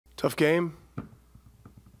Tough game.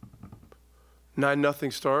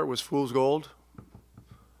 9-0 start was fool's gold.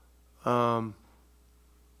 Then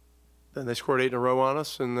they scored 8 in a row on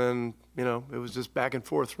us, and then, you know, it was just back and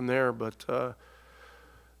forth from there. But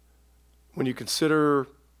when you consider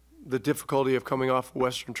the difficulty of coming off a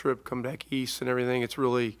Western trip, come back east and everything, it's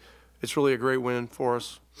really a great win for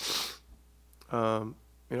us. You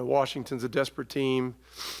know, Washington's a desperate team.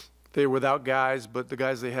 They're without guys, but the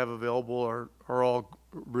guys they have available are all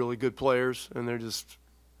really good players, and they're just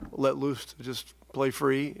let loose to just play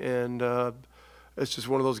free. And it's just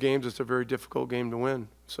one of those games. It's a very difficult game to win.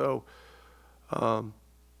 So,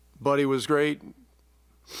 Buddy was great.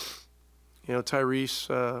 You know, Tyrese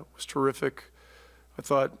was terrific. I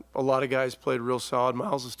thought a lot of guys played real solid.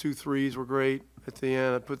 Miles' 2 threes were great at the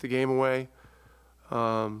end. I put the game away.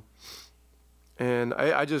 And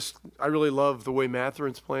I really love the way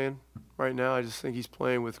Matherin's playing right now. I just think he's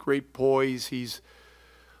playing with great poise. He's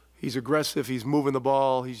aggressive. He's moving the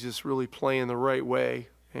ball. He's just really playing the right way.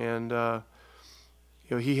 And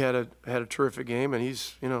you know, he had a terrific game. And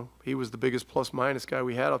he was the biggest plus-minus guy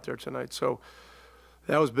we had out there tonight. So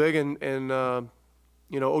that was big. And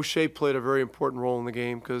you know, Oshae played a very important role in the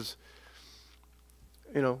game because,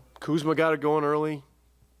 you know, Kuzma got it going early.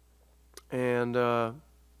 And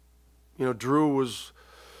you know, Drew was,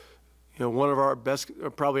 you know, one of our best,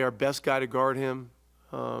 probably our best guy to guard him.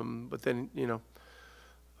 But then, you know,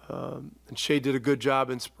 and Shea did a good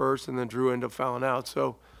job in spurts, and then Drew ended up fouling out.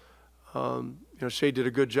 So, you know, Shea did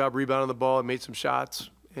a good job rebounding the ball and made some shots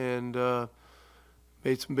and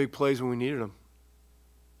made some big plays when we needed them.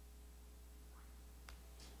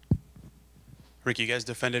 Rick, you guys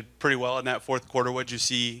defended pretty well in that fourth quarter. What did you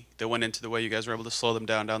see that went into the way you guys were able to slow them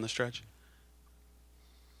down the stretch?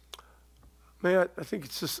 Man, I think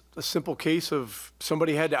it's just a simple case of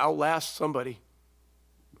somebody had to outlast somebody.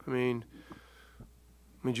 I mean,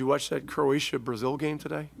 did you watch that Croatia-Brazil game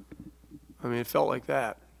today? I mean, it felt like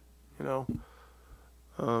that, you know.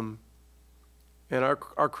 And our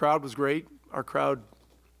crowd was great. Our crowd,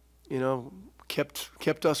 you know, kept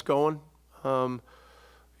us going.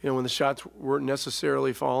 You know, when the shots weren't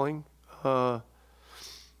necessarily falling. Hey,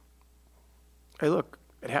 look,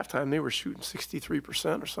 at halftime they were shooting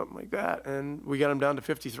 63% or something like that, and we got them down to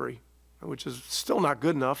 53, which is still not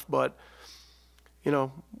good enough, but, you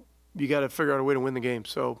know, you got to figure out a way to win the game.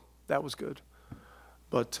 So that was good.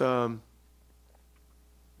 But,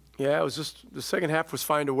 yeah, it was just the second half was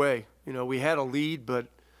find a way. You know, we had a lead, but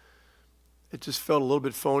it just felt a little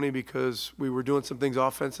bit phony because we were doing some things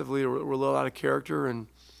offensively that were a little out of character, and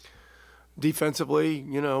defensively,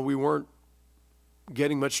 you know, we weren't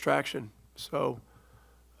getting much traction. So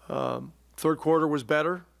third quarter was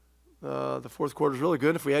better. The fourth quarter was really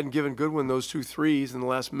good. If we hadn't given Goodwin those 2 threes in the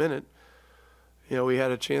last minute, you know, we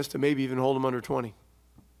had a chance to maybe even hold them under 20.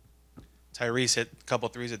 Tyrese hit a couple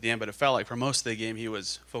threes at the end, but it felt like for most of the game he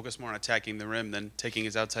was focused more on attacking the rim than taking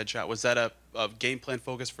his outside shot. Was that a game plan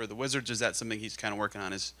focus for the Wizards? Is that something he's kind of working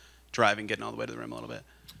on, is driving, getting all the way to the rim a little bit?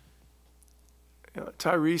 You know,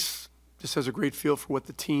 Tyrese just has a great feel for what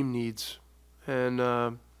the team needs. And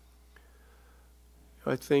I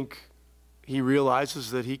think he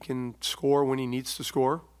realizes that he can score when he needs to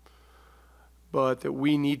score, but that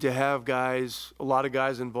we need to have guys, a lot of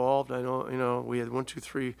guys involved. I know, you know, we had 1, 2,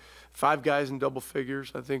 3, 5 guys in double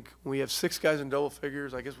figures. I think we have 6 guys in double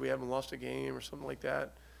figures. I guess we haven't lost a game or something like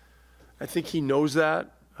that. I think he knows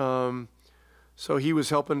that. So he was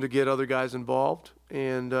helping to get other guys involved.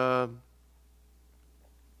 And,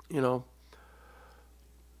 you know,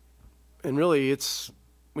 and really it's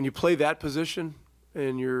when you play that position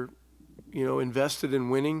and you're, you know, invested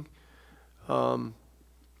in winning,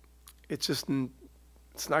 it's just,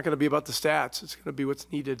 it's not going to be about the stats. It's going to be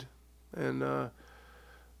what's needed. And,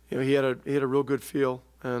 you know, he had a real good feel.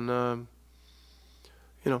 And,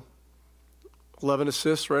 you know, 11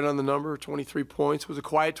 assists right on the number, 23 points. It was a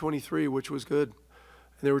quiet 23, which was good.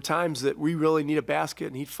 And there were times that we really need a basket,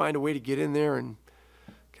 and he'd find a way to get in there and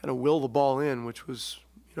kind of will the ball in, which was,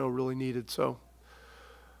 you know, really needed. So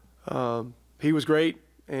he was great.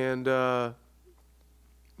 And,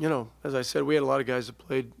 you know, as I said, we had a lot of guys that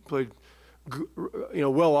played, you know,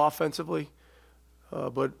 well offensively,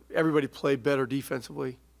 but everybody played better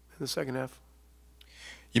defensively in the second half.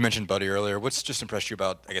 You mentioned Buddy earlier. What's just impressed you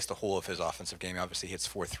about, I guess, the whole of his offensive game? Obviously, he hits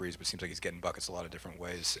 4 threes, but it seems like he's getting buckets a lot of different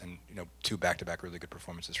ways. And, you know, 2 back-to-back really good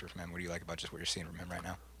performances from him. What do you like about just what you're seeing from him right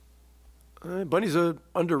now? Buddy's an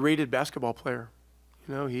underrated basketball player.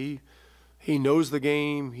 You know, he knows the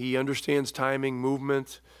game. He understands timing,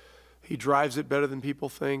 movement. He drives it better than people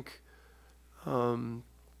think. You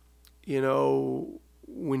know,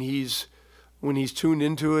 when he's tuned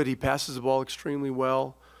into it, he passes the ball extremely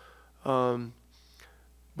well.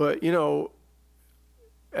 But, you know,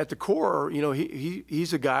 at the core, you know,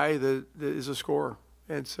 he's a guy that is a scorer.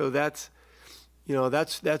 And so that's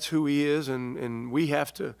who he is, and we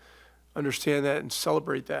have to understand that and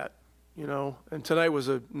celebrate that, you know. And tonight was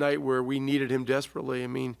a night where we needed him desperately. I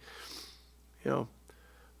mean, you know,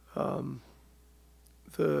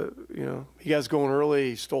 he got us going early,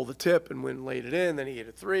 he stole the tip and went and laid it in, then he hit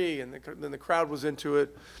a three, and then the crowd was into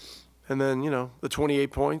it. And then, you know, the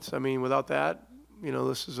 28 points. I mean, without that, you know,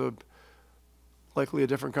 this is likely a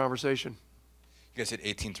different conversation. You guys hit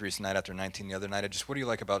 18 threes tonight after 19 the other night. Just what do you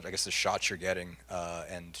like about, I guess, the shots you're getting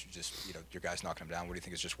and just, you know, your guys knocking them down? What do you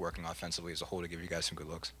think is just working offensively as a whole to give you guys some good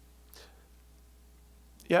looks?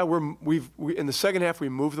 Yeah, we in the second half we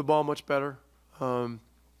moved the ball much better.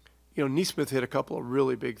 You know, Neesmith hit a couple of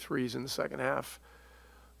really big threes in the second half,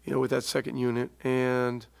 you know, with that second unit.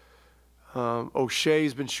 And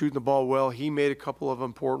O'Shea's been shooting the ball well. He made a couple of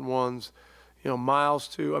important ones. You know, Miles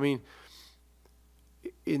too. I mean,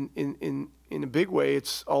 in a big way,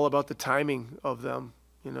 it's all about the timing of them.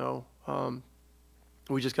 You know,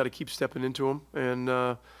 we just got to keep stepping into them. And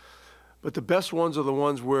but the best ones are the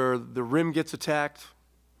ones where the rim gets attacked,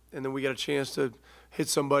 and then we get a chance to hit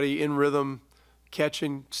somebody in rhythm,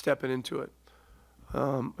 catching, stepping into it.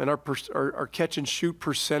 And our catch and shoot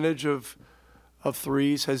percentage of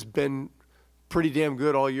threes has been pretty damn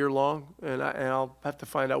good all year long, and I'll have to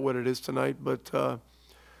find out what it is tonight, but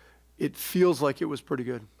it feels like it was pretty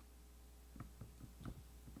good.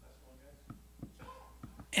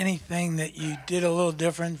 Anything that you did a little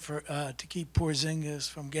different for to keep Porzingis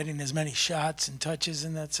from getting as many shots and touches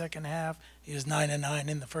in that second half? He was 9 of 9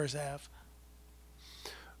 in the first half.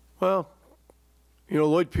 Well, you know,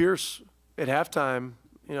 Lloyd Pierce at halftime,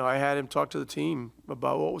 you know, I had him talk to the team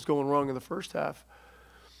about what was going wrong in the first half.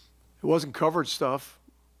 It wasn't coverage stuff.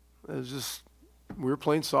 It was just we were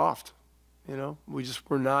playing soft. You know, we just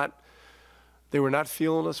were not. They were not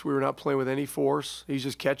feeling us. We were not playing with any force. He's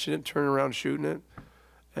just catching it, turning around, shooting it.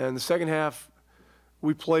 And the second half,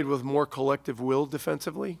 we played with more collective will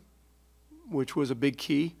defensively, which was a big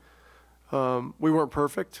key. We weren't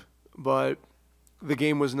perfect, but the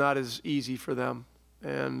game was not as easy for them.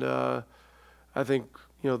 And I think,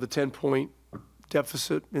 you know, the 10-point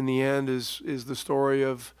deficit in the end is the story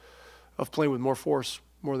of playing with more force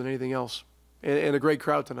more than anything else. And a great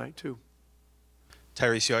crowd tonight, too.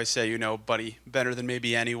 Tyrese, you always say you know Buddy better than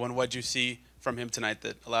maybe anyone. What did you see from him tonight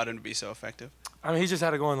that allowed him to be so effective? I mean, he just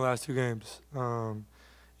had to go in the last two games. You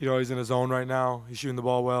know, he's in his zone right now. He's shooting the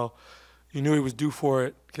ball well. You knew he was due for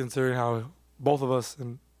it, considering how both of us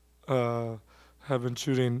have been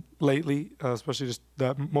shooting lately, especially just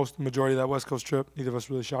that majority of that West Coast trip. Neither of us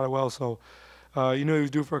really shot it well, so you knew he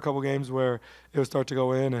was due for a couple games where it would start to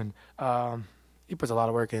go in, and he puts a lot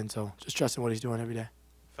of work in, so just trusting what he's doing every day.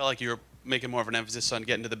 Felt like you were making more of an emphasis on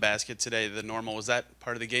getting to the basket today than normal. Was that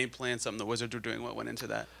part of the game plan, something the Wizards were doing? What went into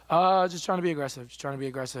that? Just trying to be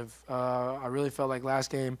aggressive. I really felt like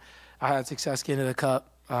last game I had success getting to the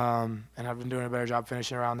cup, and I've been doing a better job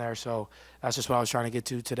finishing around there, so that's just what I was trying to get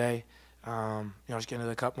to today. You know, just getting to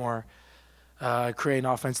the cup more, creating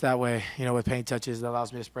offense that way, you know, with paint touches that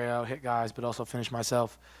allows me to spray out, hit guys, but also finish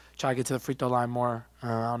myself. Try to get to the free throw line more. I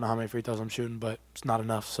don't know how many free throws I'm shooting, but it's not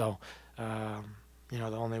enough, so you know,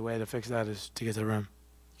 the only way to fix that is to get to the rim.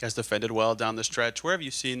 You guys defended well down the stretch. Where have you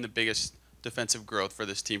seen the biggest defensive growth for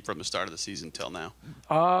this team from the start of the season till now?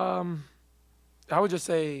 I would just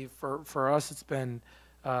say for us it's been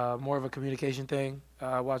more of a communication thing.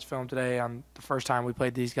 I watched film today on the first time we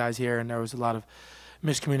played these guys here, and there was a lot of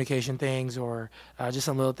miscommunication things or just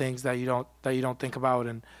some little things that you don't think about.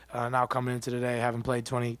 And now coming into today, having played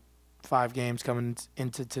 25 games coming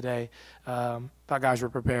into today, thought guys were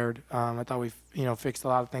prepared. I thought we fixed a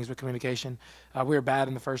lot of things with communication. We were bad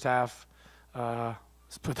in the first half.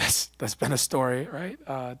 But that's been a story, right?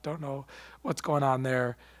 Don't know what's going on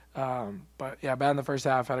there. But yeah, bad in the first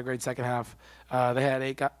half, had a great second half. They had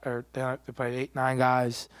they played 8-9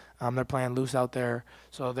 guys. They're playing loose out there,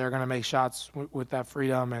 so they're gonna make shots with that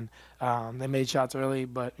freedom. And they made shots early,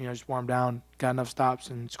 but just warmed down, got enough stops,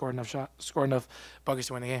 and scored enough buckets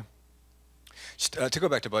to win the game. Just to go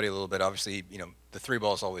back to Buddy a little bit, obviously, the three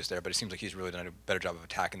ball is always there, but it seems like he's really done a better job of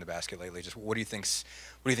attacking the basket lately. Just what do you think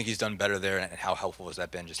he's done better there, and how helpful has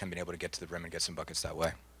that been, just him being able to get to the rim and get some buckets that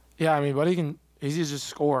way? Yeah, I mean, Buddy he's just a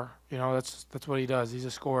scorer. That's what he does. He's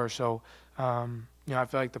a scorer. So, I feel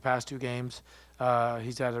like the past two games,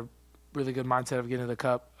 he's had a really good mindset of getting to the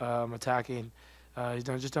cup, attacking. He's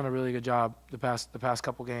done a really good job the past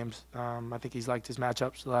couple games. I think he's liked his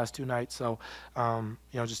matchups the last two nights. So,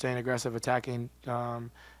 just staying aggressive, attacking,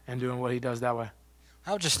 and doing what he does that way.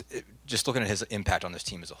 How just looking at his impact on this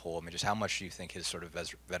team as a whole, I mean, just how much do you think his sort of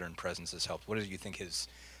veteran presence has helped? What do you think his,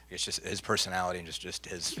 I guess, just his personality and just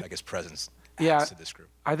his, I guess, presence adds to this group?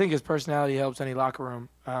 I think his personality helps any locker room.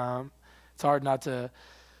 It's hard not to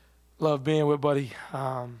love being with Buddy.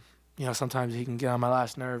 You know, sometimes he can get on my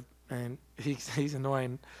last nerve, and he's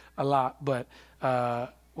annoying a lot. But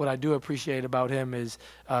what I do appreciate about him is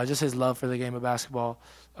just his love for the game of basketball.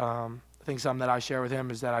 I think something that I share with him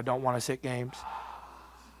is that I don't want to sit games.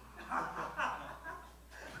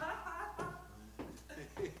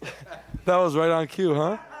 That was right on cue,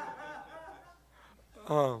 huh?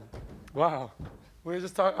 Wow. I was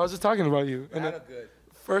just talking about you. And Good.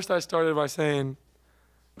 first I started by saying,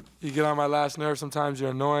 you get on my last nerve, sometimes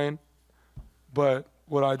you're annoying. But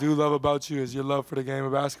what I do love about you is your love for the game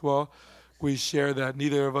of basketball. We share that.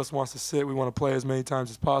 Neither of us wants to sit. We want to play as many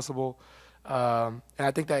times as possible. And I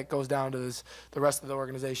think that goes down to the rest of the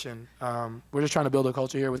organization. We're just trying to build a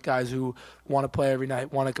culture here with guys who want to play every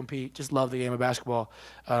night, want to compete, just love the game of basketball.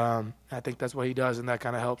 I think that's what he does, and that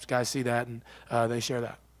kind of helps guys see that, and they share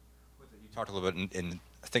that. You talked a little bit in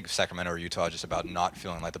I think Sacramento or Utah just about not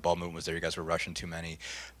feeling like the ball movement was there. You guys were rushing too many.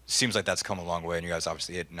 Seems like that's come a long way, and you guys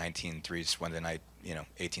obviously hit 19 threes Wednesday night,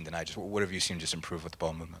 18 tonight. Just what have you seen just improve with the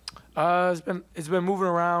ball movement? It's been moving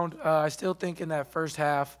around. I still think in that first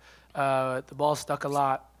half, the ball stuck a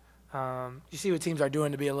lot. You see what teams are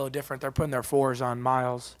doing to be a little different. They're putting their fours on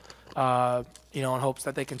Miles, in hopes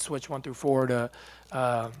that they can switch 1 through 4 to,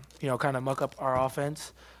 kind of muck up our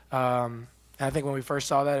offense. And I think when we first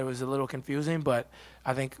saw that, it was a little confusing, but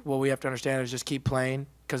I think what we have to understand is just keep playing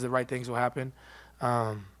because the right things will happen.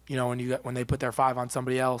 When they put their 5 on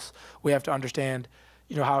somebody else, we have to understand,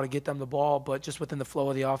 how to get them the ball, but just within the flow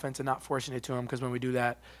of the offense and not forcing it to them, because when we do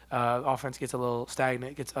that, offense gets a little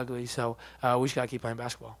stagnant, gets ugly. So we just got to keep playing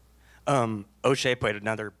basketball. Oshae played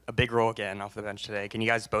a big role again off the bench today. Can you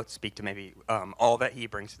guys both speak to maybe all that he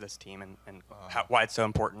brings to this team and why it's so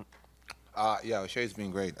important? Yeah, Oshae's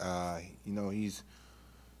been great. He's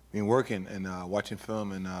been working and watching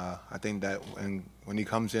film, and I think that when he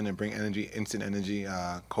comes in and bring energy, instant energy,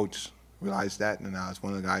 coach realized that, and it's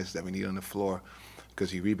one of the guys that we need on the floor because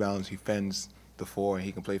he rebounds, he fends the 4, and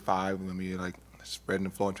he can play 5 when we're like spreading the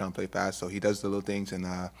floor and trying to play fast. So he does the little things, and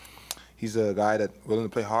he's a guy that's willing to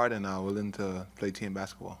play hard and willing to play team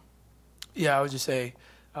basketball. Yeah, I would just say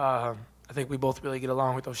I think we both really get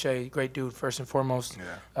along with Oshae. Great dude, first and foremost.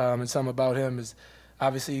 Yeah. And something about him is,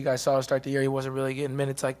 obviously, you guys saw to start the year, he wasn't really getting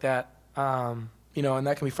minutes like that. And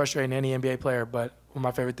that can be frustrating to any NBA player. But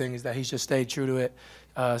my favorite thing is that he's just stayed true to it,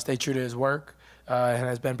 stayed true to his work, and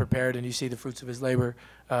has been prepared. And you see the fruits of his labor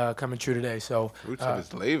coming true today. So Fruits of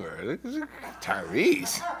his labor. Look at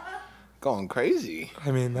Tyrese going crazy.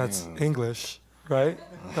 I mean, that's English, right?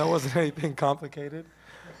 That wasn't anything complicated.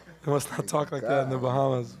 We must not talk like that in the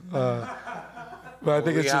Bahamas. But I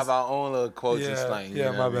think we it's have just, our own little quotes and slang.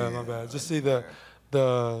 Yeah, my bad. Just see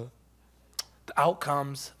the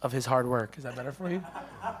outcomes of his hard work. Is that better for you?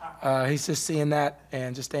 He's just seeing that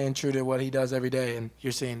and just staying true to what he does every day, and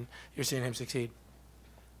you're seeing him succeed.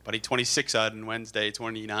 Buddy, 26 on Wednesday,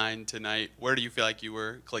 29 tonight. Where do you feel like you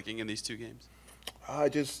were clicking in these 2 games? I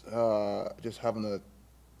just having to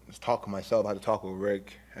talk with myself. I had to talk with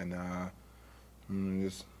Rick, and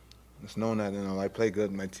just knowing that I play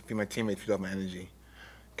good. My teammates feed off my energy.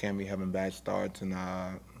 Can't be having bad starts and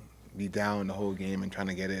be down the whole game and trying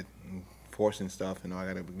to get it and forcing stuff. I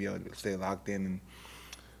got to be able to stay locked in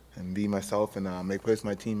and be myself and make plays for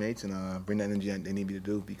my teammates and bring the energy that they need me to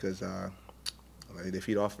do because they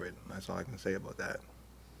feed off of it. That's all I can say about that.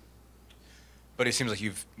 But it seems like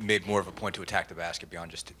you've made more of a point to attack the basket beyond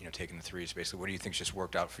just taking the threes. Basically, what do you think's just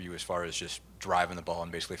worked out for you as far as just driving the ball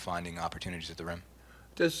and basically finding opportunities at the rim?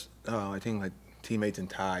 Just I think like teammates and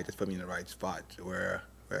Ty just put me in the right spot where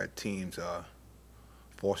teams are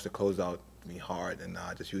forced to close out me hard and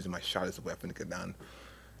just using my shot as a weapon to get down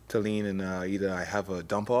to lean and either I have a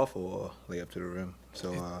dump off or lay up to the rim.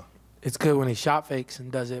 So It's good when he shot fakes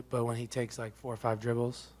and does it, but when he takes like 4 or 5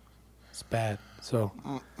 dribbles, it's bad. So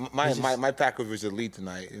my package was elite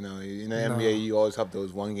tonight. In the NBA, you always have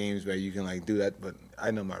those 1 games where you can like do that, but I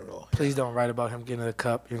know my role. Please don't write about him getting a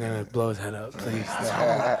cup. You're gonna blow his head up. Please. Just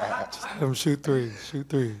have him shoot threes.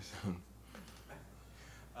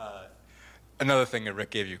 Another thing that Rick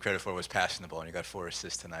gave you credit for was passing the ball, and you got 4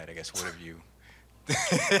 assists tonight. I guess what have you?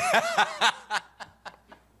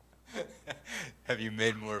 Have you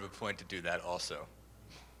made more of a point to do that also?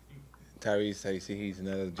 Tyrese, he's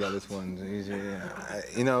another jealous one.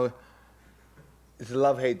 It's a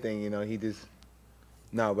love-hate thing. He just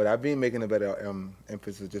but I've been making a better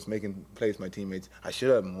emphasis, just making plays for my teammates. I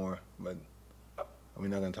should have more, but we're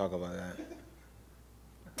not gonna talk about that.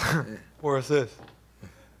 4 assists.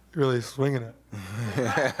 Really swinging it.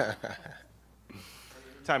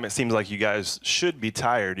 Time it seems like you guys should be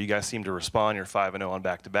tired. You guys seem to respond. You're 5-0 on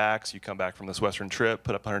back-to-backs. You come back from this Western trip,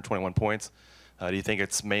 put up 121 points. Do you think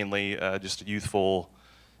it's mainly just a youthful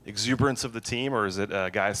exuberance of the team, or is it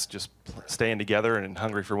guys just staying together and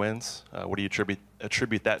hungry for wins? What do you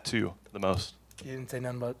attribute that to the most? You didn't say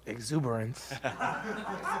nothing about exuberance. I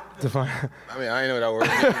mean, I ain't know that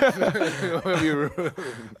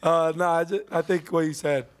word. No, I think what you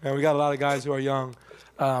said, man, we got a lot of guys who are young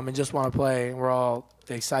and just want to play, and we're all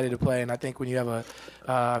excited to play. And I think when you have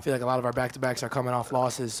I feel like a lot of our back-to-backs are coming off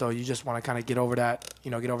losses, so you just want to kind of get over that,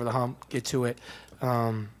 get over the hump, get to it.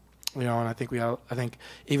 And I think I think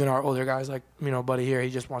even our older guys like, Buddy here, he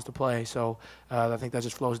just wants to play. So I think that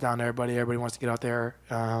just flows down to everybody. Everybody wants to get out there,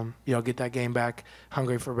 get that game back,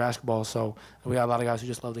 hungry for basketball. So we got a lot of guys who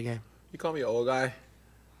just love the game. You call me an old guy?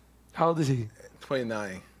 How old is he?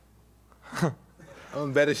 29. I'm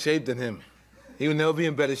in better shape than him. He will never be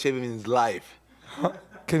in better shape in his life.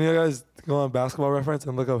 Can you guys go on Basketball Reference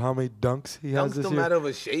and look up how many dunks he has Dunks this don't year? matter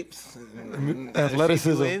with shapes.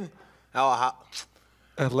 Athleticism. Shape you in. How,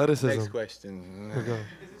 Athleticism. next question. Okay. Is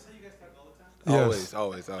this how you guys talk all the time? Yes.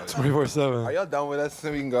 Always. 24/7. Are y'all done with us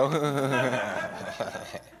so we can go?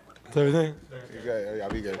 That's everything. You're good. I'll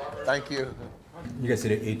be good. Thank you. You guys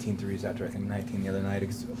hit 18 threes after, I think, 19 the other night.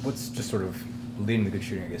 What's just sort of leading the good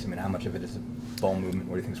shooting, I guess? I mean, how much of it is ball movement?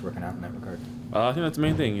 What do you think is working out in that regard? I think that's the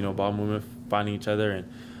main thing, ball movement, finding each other,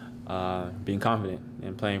 and being confident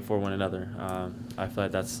and playing for one another. I feel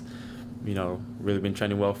like that's, really been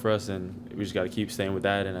trending well for us, and we just got to keep staying with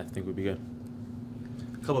that, and I think we'll be good.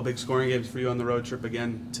 A couple big scoring games for you on the road trip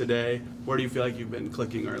again today. Where do you feel like you've been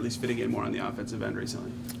clicking, or at least fitting in more on the offensive end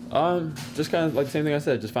recently? Just kind of like the same thing I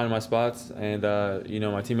said, just finding my spots, and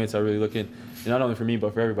my teammates are really looking, not only for me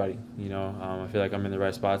but for everybody. I feel like I'm in the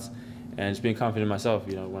right spots, and just being confident in myself.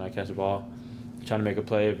 When I catch the ball, trying to make a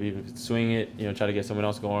play, even if it's swinging it, try to get someone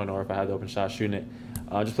else going, or if I have the open shot, shooting it.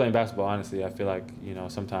 Just playing basketball, honestly, I feel like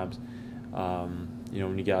sometimes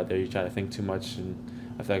when you get out there, you try to think too much, and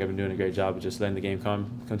I feel like I've been doing a great job of just letting the game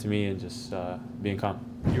come to me and just being calm.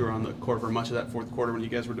 You were on the court for much of that fourth quarter when you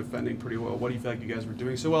guys were defending pretty well. What do you feel like you guys were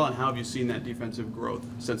doing so well, and how have you seen that defensive growth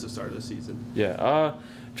since the start of the season? Yeah,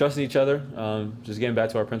 trusting each other, just getting back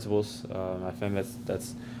to our principles. I think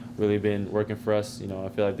that's really been working for us. I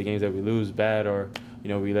feel like the games that we lose bad, or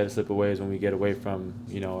we let it slip away, is when we get away from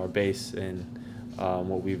our base and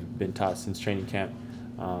what we've been taught since training camp.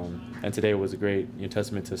 And today was a great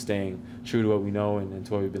testament to staying true to what we know and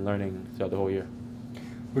to what we've been learning throughout the whole year.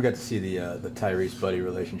 We got to see the Tyrese Buddy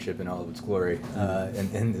relationship in all of its glory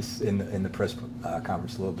in the press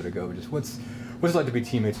conference a little bit ago. Just what's it like to be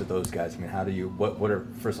teammates with those guys? I mean, how do you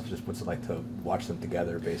first off, just what's it like to watch them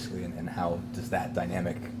together, basically, and how does that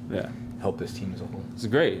dynamic help this team as a whole? It's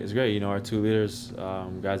great. Our two leaders,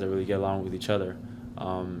 guys that really get along with each other,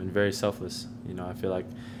 and very selfless. I feel like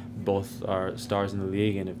both are stars in the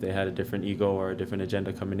league, and if they had a different ego or a different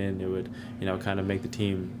agenda coming in, it would kind of make the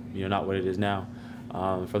team not what it is now.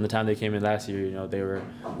 From the time they came in last year, they were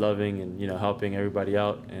loving and helping everybody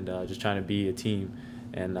out, and just trying to be a team.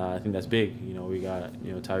 And I think that's big. We got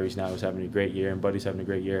Tyrese now is having a great year, and Buddy's having a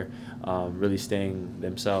great year, really staying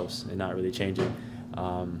themselves and not really changing.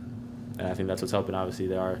 And I think that's what's helping. Obviously,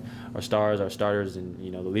 they are our stars, our starters, and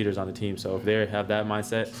the leaders on the team. So if they have that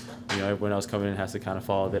mindset, everyone else coming in has to kind of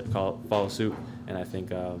follow suit. And I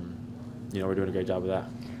think we're doing a great job of that.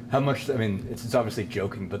 How much? I mean, it's obviously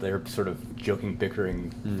joking, but they're sort of joking,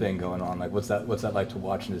 bickering thing going on. Like, what's that like to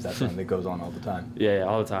watch? And is that something that goes on all the time? Yeah,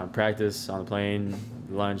 all the time. Practice, on the plane,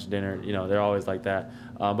 lunch, dinner. They're always like that.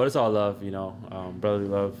 But it's all love. Brotherly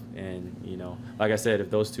love, and like I said,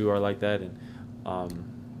 if those two are like that and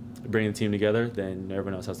bringing the team together, then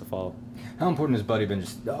everyone else has to follow. How important has Buddy been,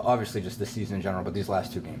 obviously just this season in general, but these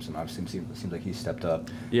last two games? And obviously it seems like he's stepped up.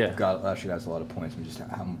 Yeah. Last year, guys, a lot of points. And just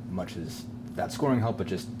how much has that scoring help, but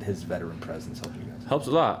just his veteran presence helped you guys? Helps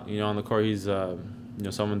a lot. On the court, he's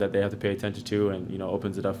someone that they have to pay attention to, and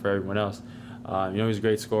opens it up for everyone else. He's a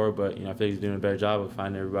great scorer, but I feel like he's doing a better job of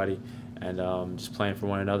finding everybody and just playing for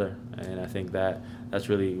one another. And I think that's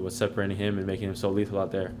really what's separating him and making him so lethal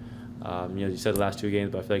out there. You said the last two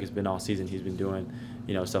games, but I feel like it's been all season he's been doing,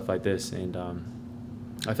 stuff like this, and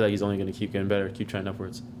I feel like he's only going to keep getting better, keep trending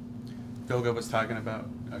upwards. Goga was talking about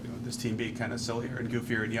this team being kind of sillier and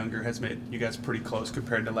goofier and younger has made you guys pretty close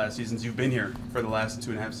compared to last seasons. You've been here for the last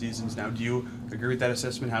 2.5 seasons now. Do you agree with that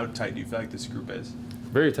assessment? How tight do you feel like this group is?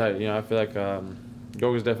 Very tight. I feel like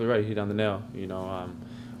Goga's definitely right. He hit on the nail.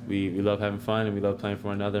 We love having fun, and we love playing for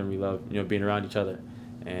one another, and we love being around each other.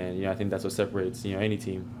 And I think that's what separates any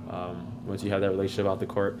team. Once you have that relationship out the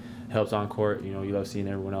court, helps on court. You love seeing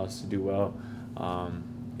everyone else do well,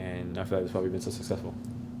 and I feel like that's why we've been so successful.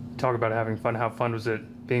 Talk about having fun. How fun was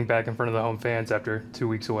it being back in front of the home fans after 2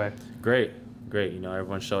 weeks away? Great.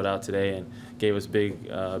 Everyone showed out today and gave us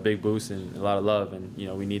big boost and a lot of love, and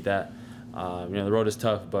we need that. The road is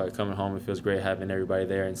tough, but coming home, it feels great having everybody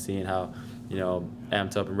there and seeing how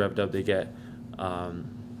amped up and revved up they get.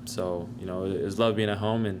 So it was love being at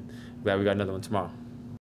home, and glad we got another one tomorrow.